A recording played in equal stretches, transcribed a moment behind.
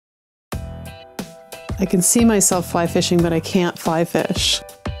I can see myself fly fishing, but I can't fly fish.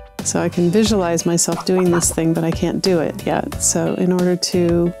 So I can visualize myself doing this thing, but I can't do it yet. So in order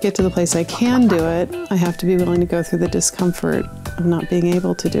to get to the place I can do it, I have to be willing to go through the discomfort of not being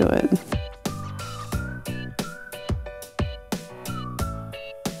able to do it.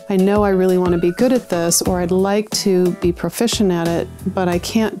 I know I really want to be good at this, or I'd like to be proficient at it, but I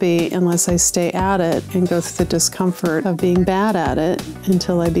can't be unless I stay at it and go through the discomfort of being bad at it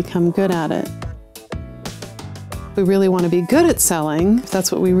until I become good at it. If we really want to be good at selling, if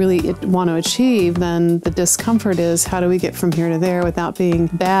that's what we really want to achieve, then the discomfort is how do we get from here to there without being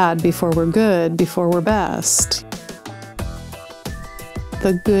bad before we're good, before we're best.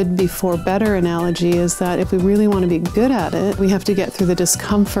 The good before better analogy is that if we really want to be good at it, we have to get through the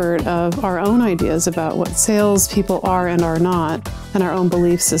discomfort of our own ideas about what salespeople are and are not, and our own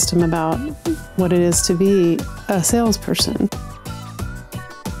belief system about what it is to be a salesperson.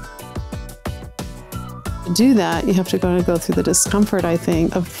 To do that, you have to go through the discomfort, I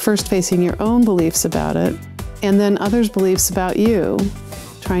think, of first facing your own beliefs about it, and then others' beliefs about you,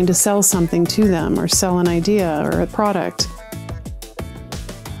 trying to sell something to them, or sell an idea or a product.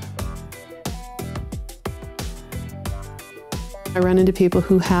 I run into people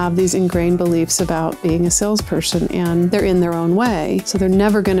who have these ingrained beliefs about being a salesperson, and they're in their own way. So they're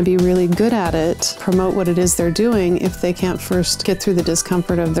never going to be really good at it, promote what it is they're doing, if they can't first get through the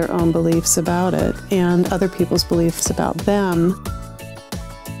discomfort of their own beliefs about it and other people's beliefs about them.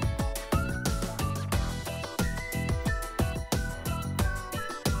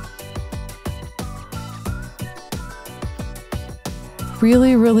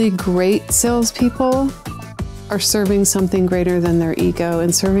 Really, really great salespeople are serving something greater than their ego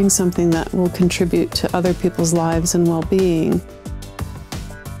and serving something that will contribute to other people's lives and well-being.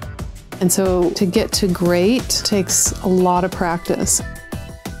 And so to get to great takes a lot of practice.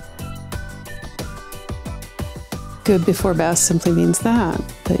 Good before best simply means that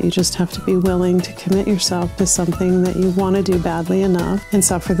you just have to be willing to commit yourself to something that you want to do badly enough and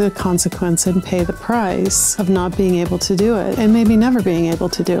suffer the consequence and pay the price of not being able to do it, and maybe never being able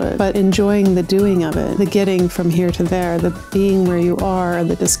to do it, but enjoying the doing of it, the getting from here to there, the being where you are,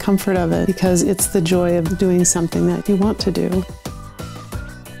 the discomfort of it, because it's the joy of doing something that you want to do.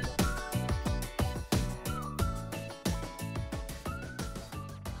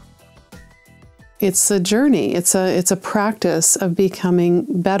 It's a journey. It's a practice of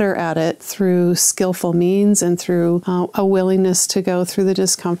becoming better at it through skillful means and through a willingness to go through the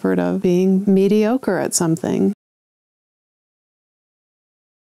discomfort of being mediocre at something.